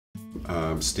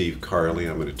I'm Steve Carley.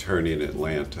 I'm an attorney in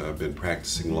Atlanta. I've been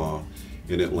practicing law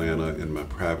in Atlanta in my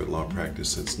private law practice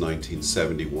since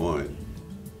 1971.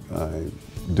 I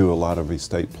do a lot of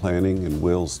estate planning and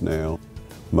wills now.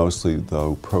 Mostly,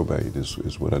 though, probate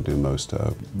is what I do most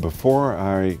of. Before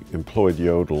I employed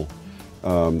Yodle,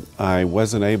 I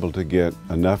wasn't able to get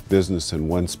enough business in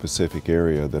one specific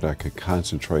area that I could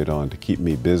concentrate on to keep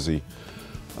me busy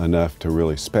enough to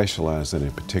really specialize in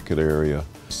a particular area.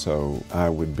 So I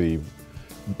would be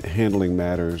handling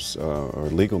matters or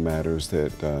legal matters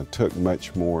that took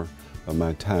much more of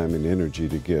my time and energy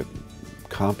to get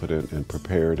competent and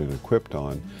prepared and equipped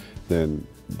on than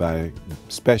by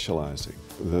specializing.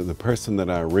 The person that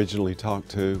I originally talked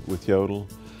to with Yodle,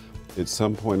 at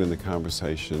some point in the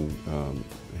conversation,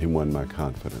 he won my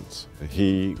confidence.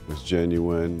 He was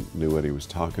genuine, knew what he was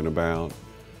talking about,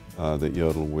 that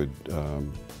Yodle would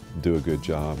do a good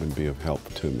job and be of help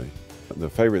to me. The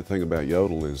favorite thing about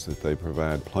Yodle is that they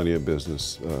provide plenty of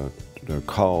business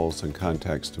calls and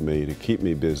contacts to me to keep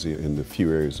me busy in the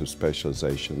few areas of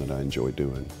specialization that I enjoy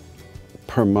doing.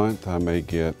 Per month, I may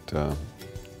get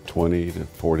 20 to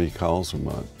 40 calls a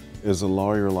month. As a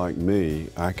lawyer like me,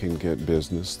 I can get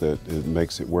business that it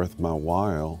makes it worth my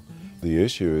while. The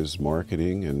issue is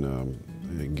marketing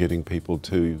and getting people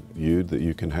to you that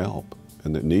you can help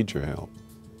and that need your help.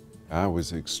 I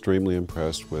was extremely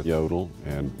impressed with Yodle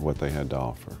and what they had to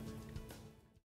offer.